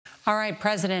All right,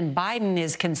 President Biden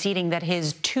is conceding that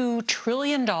his $2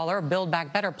 trillion Build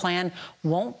Back Better plan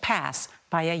won't pass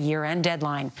by a year-end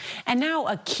deadline. And now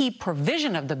a key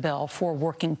provision of the bill for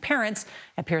working parents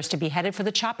appears to be headed for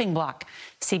the chopping block.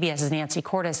 CBS's Nancy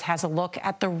Cordes has a look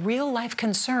at the real-life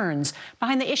concerns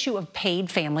behind the issue of paid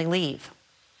family leave.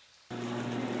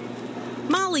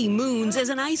 Molly Moon's is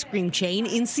an ice cream chain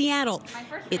in Seattle.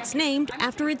 It's named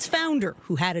after its founder,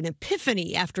 who had an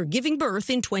epiphany after giving birth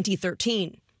in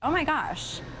 2013. Oh my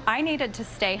gosh, I needed to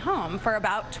stay home for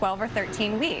about 12 or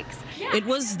 13 weeks. It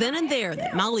was then and there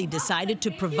that Molly decided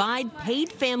to provide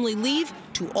paid family leave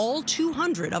to all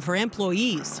 200 of her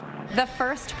employees. The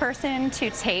first person to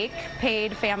take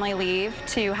paid family leave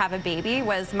to have a baby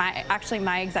was actually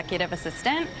my executive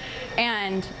assistant,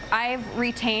 and I've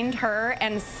retained her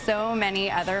and so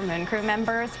many other Moon Crew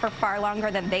members for far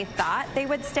longer than they thought they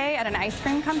would stay at an ice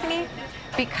cream company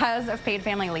because of paid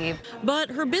family leave. But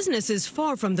her business is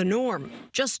far from the norm.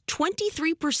 Just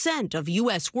 23% of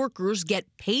U.S. workers get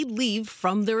paid leave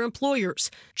from their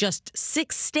employers. Just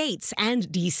 6 states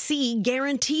and D.C.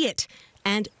 guarantee it.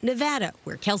 And Nevada,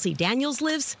 where Kelsey Daniels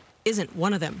lives, isn't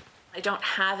one of them. I don't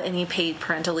have any paid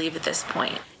parental leave at this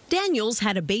point. Daniels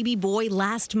had a baby boy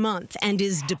last month and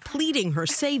is depleting her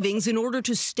savings in order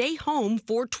to stay home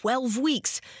for 12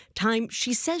 weeks, time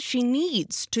she says she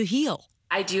needs to heal.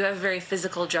 I do have a very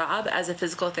physical job as a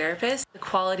physical therapist. The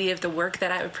quality of the work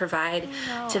that I would provide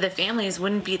to the families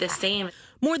wouldn't be the same.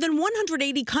 More than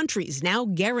 180 countries now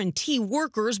guarantee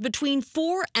workers between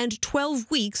 4 and 12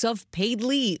 weeks of paid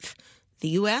leave. The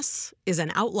U.S. is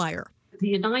an outlier. The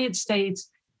United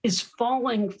States is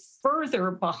falling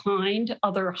further behind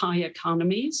other high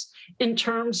economies in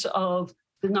terms of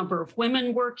the number of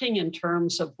women working, in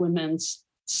terms of women's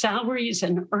salaries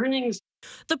and earnings.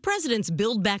 The president's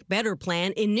Build Back Better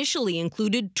plan initially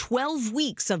included 12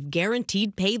 weeks of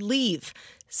guaranteed paid leave.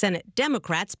 Senate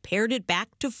Democrats pared it back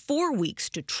to 4 weeks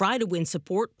to try to win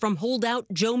support from holdout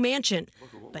Joe Manchin.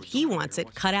 But he wants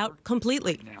it cut out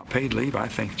completely. Paid leave, I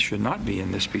think, should not be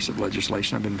in this piece of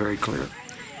legislation. I've been very clear.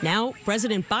 Now,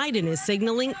 President Biden is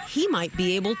signaling he might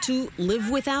be able to live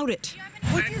without it.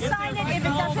 Would you sign it if it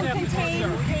doesn't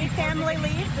contain paid family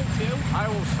leave? I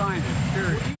will sign it,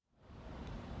 period.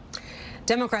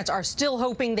 Democrats are still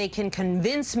hoping they can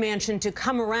convince Manchin to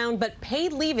come around, but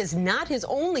paid leave is not his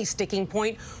only sticking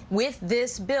point with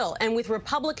this bill. And with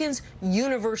Republicans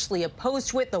universally opposed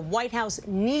to it, the White House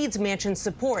needs Manchin's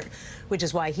support, which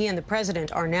is why he and the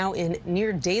president are now in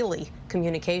near daily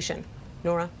communication.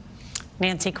 Norah?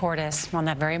 Nancy Cordes on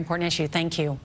that very important issue. Thank you.